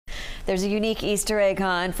There's a unique Easter egg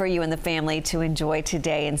hunt for you and the family to enjoy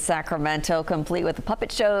today in Sacramento, complete with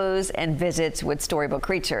puppet shows and visits with storybook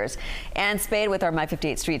creatures. Ann Spade with our My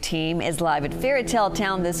 58th Street team is live at Fairytale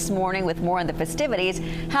Town this morning with more on the festivities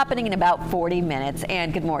happening in about 40 minutes.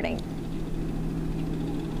 Ann, good morning.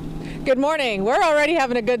 Good morning. We're already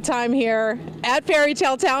having a good time here at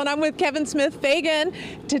Fairytale Town. I'm with Kevin Smith-Fagan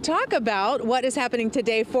to talk about what is happening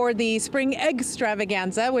today for the Spring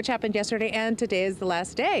Eggstravaganza, which happened yesterday, and today is the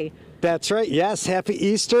last day. That's right. Yes, happy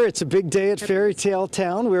Easter. It's a big day at Fairytale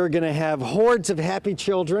Town. We're going to have hordes of happy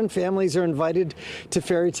children. Families are invited to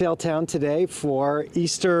Fairytale Town today for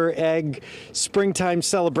Easter egg springtime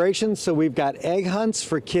celebrations. So we've got egg hunts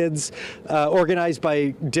for kids organized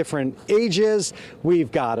by different ages.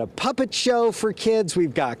 We've got a puppet show for kids.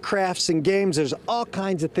 We've got crafts and games. There's all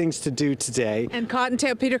kinds of things to do today. And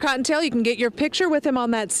Peter Cottontail, you can get your picture with him on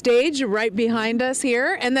that stage right behind us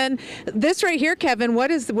here. And then this right here, Kevin, what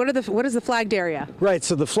is the flagged area? Right,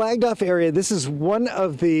 so the flagged off area, this is one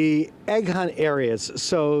of the egg hunt areas.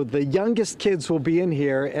 So the youngest kids will be in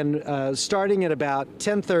here, and starting at about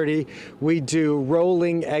 10:30, we do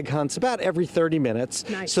rolling egg hunts about every 30 minutes.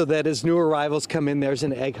 Nice. So that as new arrivals come in, there's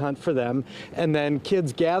an egg hunt for them. And then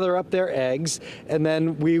kids gather up their eggs, and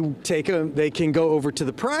then we take them, they can go over to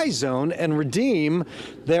the prize zone and redeem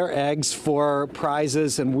their eggs for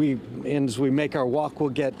prizes. And as we make our walk, we'll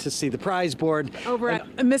get to see the prize board. Over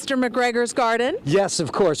at Mr. McGregor's garden? Yes,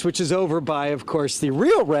 of course, which is over by, of course, the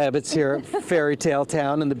real rabbits here at Fairytale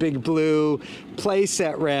Town and the big blue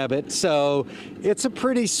playset rabbit. So it's a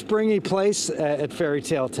pretty springy place at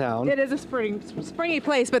Fairytale Town. It is a springy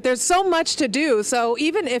place, but there's so much to do. So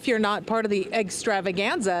even if you're not part of the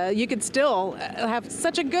Eggstravaganza, you could still have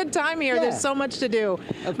such a good time here. Yeah. There's so much to do.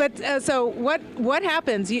 But so what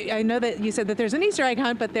happens? I know that you said that there's an Easter egg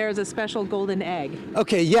hunt, but there's a special golden egg.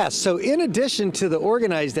 Okay, yes. So in addition to the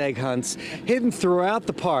organized egg hunts, hidden throughout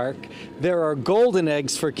the park, there are golden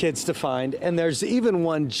eggs for kids to find, and there's even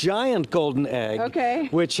one giant golden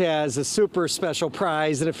egg, which has a super special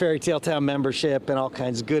prize and a Fairytale Town membership and all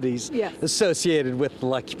kinds of goodies associated with the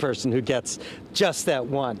lucky person who gets just that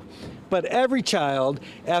one. But every child,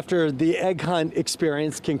 after the egg hunt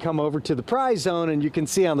experience, can come over to the prize zone, and you can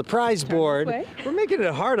see on the prize board, we're making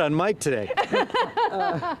it hard on Mike today.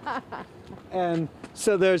 And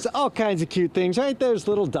so there's all kinds of cute things, right? There's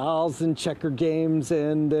little dolls and checker games,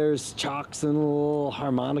 and there's chalks and little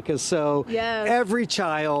harmonicas. So every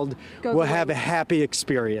child will have a happy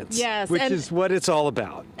experience, which is what it's all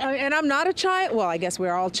about. And I'm not a child. Well, I guess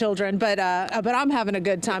we're all children, but I'm having a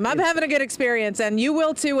good time. I'm having a good experience, and you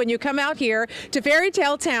will too when you come out here to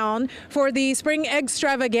Fairytale Town for the Spring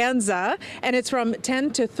Eggstravaganza, and it's from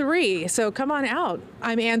 10 to 3. So come on out.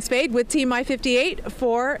 I'm Ann Spade with Team My 58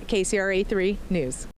 for KCRA 3 News.